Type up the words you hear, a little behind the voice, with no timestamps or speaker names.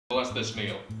Bless this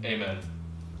meal. Amen.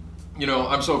 You know,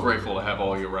 I'm so grateful to have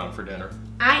all you around for dinner.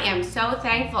 I am so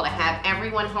thankful to have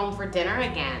everyone home for dinner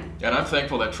again. And I'm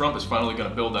thankful that Trump is finally going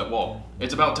to build that wall.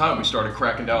 It's about time we started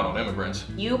cracking down on immigrants.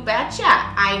 You betcha.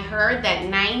 I heard that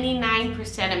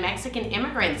 99% of Mexican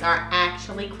immigrants are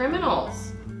actually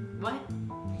criminals. What?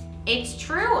 It's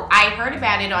true. I heard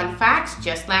about it on Fox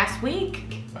just last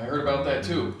week. I heard about that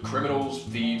too. Criminals,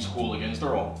 thieves, hooligans,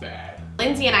 they're all bad.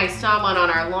 Lindsay and I saw one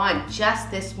on our lawn just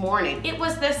this morning. It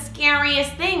was the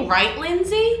scariest thing, right,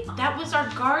 Lindsay? That was our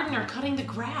gardener cutting the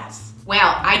grass.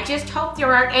 Well, I just hope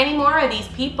there aren't any more of these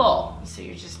people. So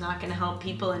you're just not gonna help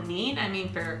people in need? I mean,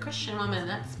 for a Christian woman,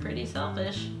 that's pretty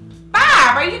selfish.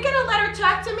 Bob, are you gonna let her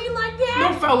talk to me like that?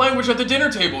 No foul language at the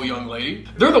dinner table, young lady.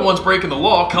 They're the ones breaking the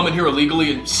law, coming here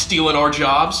illegally and stealing our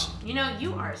jobs. You know,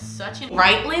 you are such an...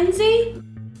 Right, Lindsay?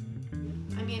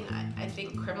 I mean, I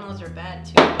think criminals are bad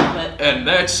too, but... And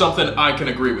that's something I can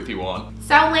agree with you on.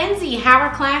 So, Lindsay, how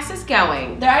are classes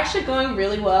going? They're actually going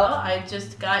really well. I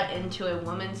just got into a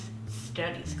women's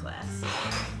studies class.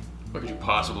 What could you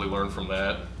possibly learn from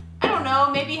that? I don't know,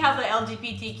 maybe how the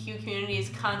LGBTQ community is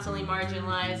constantly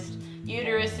marginalized,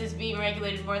 uterus is being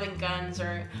regulated more than guns,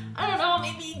 or I don't know,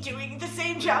 maybe doing the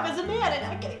same job as a man and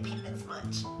not getting paid as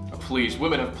much. Please,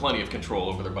 women have plenty of control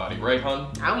over their body, right, hun?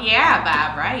 Oh yeah,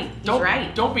 Bob, right. He's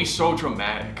right. Don't be so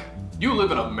dramatic. You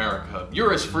live in America.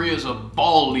 You're as free as a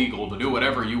ball legal to do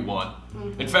whatever you want.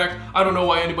 In fact, I don't know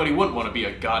why anybody wouldn't want to be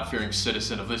a God-fearing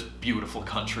citizen of this beautiful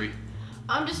country.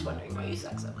 I'm just wondering why you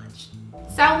suck so much.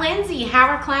 So, Lindsay, how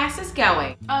are classes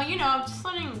going? Oh, you know, just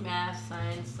learning math,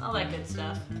 science, all that good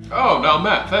stuff. Oh, now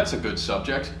math, that's a good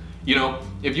subject. You know,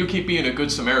 if you keep being a good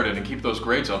Samaritan and keep those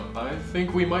grades up, I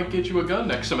think we might get you a gun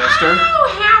next semester. Oh,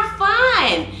 have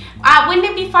fun! Wouldn't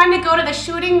it be fun to go to the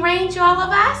shooting range, all of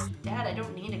us? Dad, I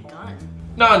don't need a gun.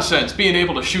 Nonsense. Being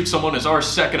able to shoot someone is our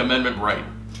Second Amendment right.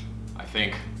 I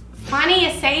think. Funny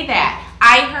you say that.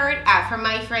 I heard from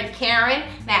my friend Karen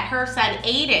that her son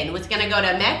Aiden was going to go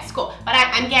to med school, but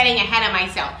I'm getting ahead of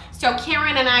myself. So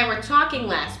Karen and I were talking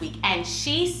last week, and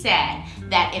she said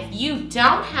that if you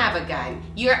don't have a gun,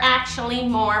 you're actually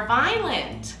more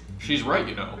violent. She's right,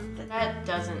 you know. That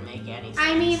doesn't make any sense.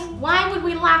 I mean, why would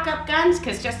we lock up guns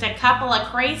because just a couple of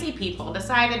crazy people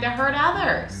decided to hurt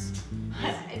others?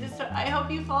 I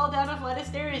hope you fall down a flight of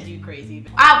stairs, you crazy.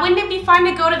 Wouldn't it be fun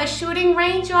to go to the shooting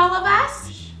range, all of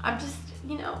us? I'm just,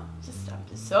 you know, I'm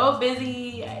just so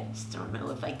busy. I just don't know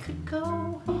if I could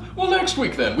go. Well, next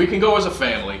week then. We can go as a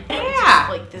family. Yeah.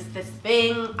 Like this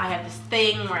thing. I have this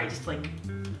thing where I just like,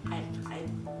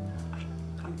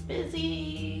 I'm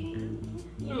busy.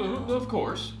 You know? Of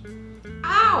course.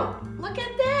 Oh, look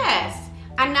at this.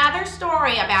 Another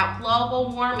story about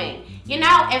global warming. You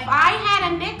know, if I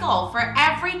had a nickel for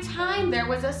every time there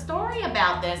was a story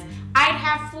about this, I'd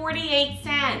have 48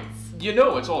 cents. You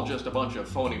know it's all just a bunch of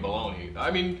phony baloney.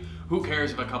 I mean, who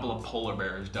cares if a couple of polar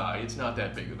bears die? It's not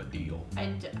that big of a deal. I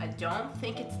don't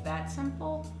think it's that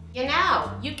simple. You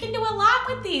know, you can do a lot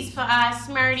with these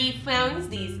smarty phones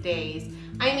these days.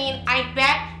 I mean, I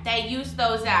bet they use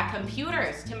those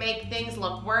computers to make things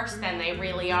look worse than they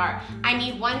really are. I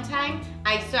mean, one time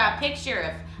I saw a picture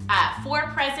of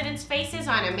 4 presidents' faces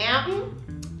on a mountain.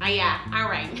 Oh yeah, all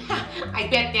right. I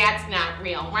bet that's not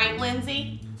real, right,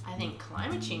 Lindsay? I think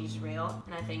climate change is real,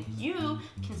 and I think you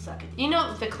can suck it. You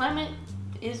know, the climate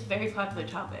is a very popular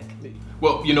topic.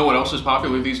 Well, you know what else is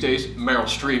popular these days? Meryl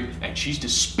Streep, and she's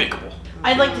despicable.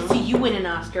 I'd like to see you win an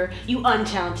Oscar, you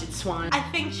untalented swine. I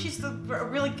think she's a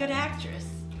really good actress.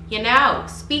 You know,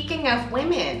 speaking of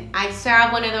women, I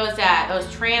saw one of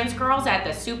those trans girls at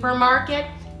the supermarket.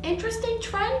 Interesting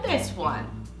trend, this one.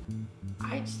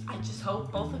 I just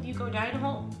hope both of you go down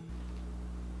hole.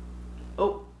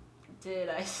 Oh, did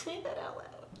I say that out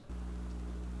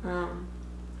loud?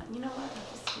 You know what?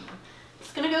 I'm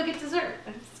just gonna go get dessert.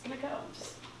 I'm just gonna go.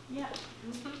 Yeah.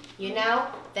 You know,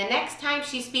 the next time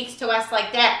she speaks to us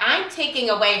like that, I'm taking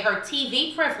away her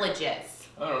TV privileges.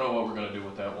 I don't know what we're gonna do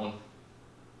with that one.